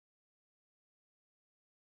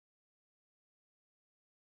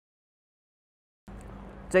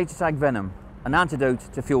Datatag Venom, an antidote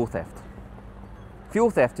to fuel theft. Fuel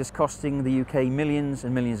theft is costing the UK millions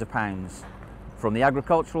and millions of pounds, from the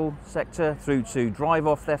agricultural sector through to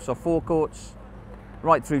drive-off thefts off forecourts,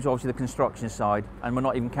 right through to obviously the construction side, and we're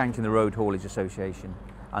not even counting the Road Haulage Association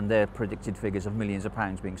and their predicted figures of millions of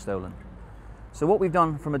pounds being stolen. So what we've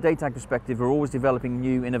done from a Datatag perspective, we're always developing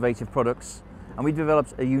new innovative products, and we've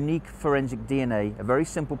developed a unique forensic DNA, a very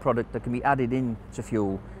simple product that can be added into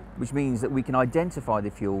fuel, which means that we can identify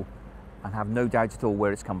the fuel and have no doubt at all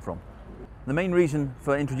where it's come from. The main reason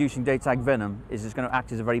for introducing Datatag Venom is it's going to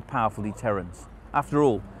act as a very powerful deterrent. After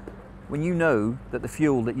all, when you know that the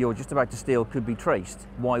fuel that you're just about to steal could be traced,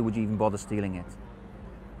 why would you even bother stealing it?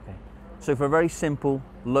 Okay. So for a very simple,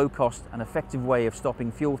 low cost and effective way of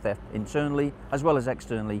stopping fuel theft internally as well as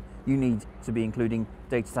externally, you need to be including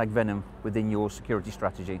Datatag Venom within your security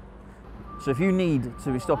strategy. So if you need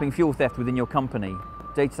to be stopping fuel theft within your company,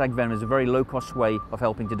 Datatag Venom is a very low cost way of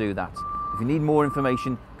helping to do that. If you need more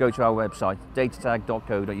information, go to our website,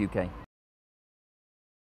 datatag.co.uk.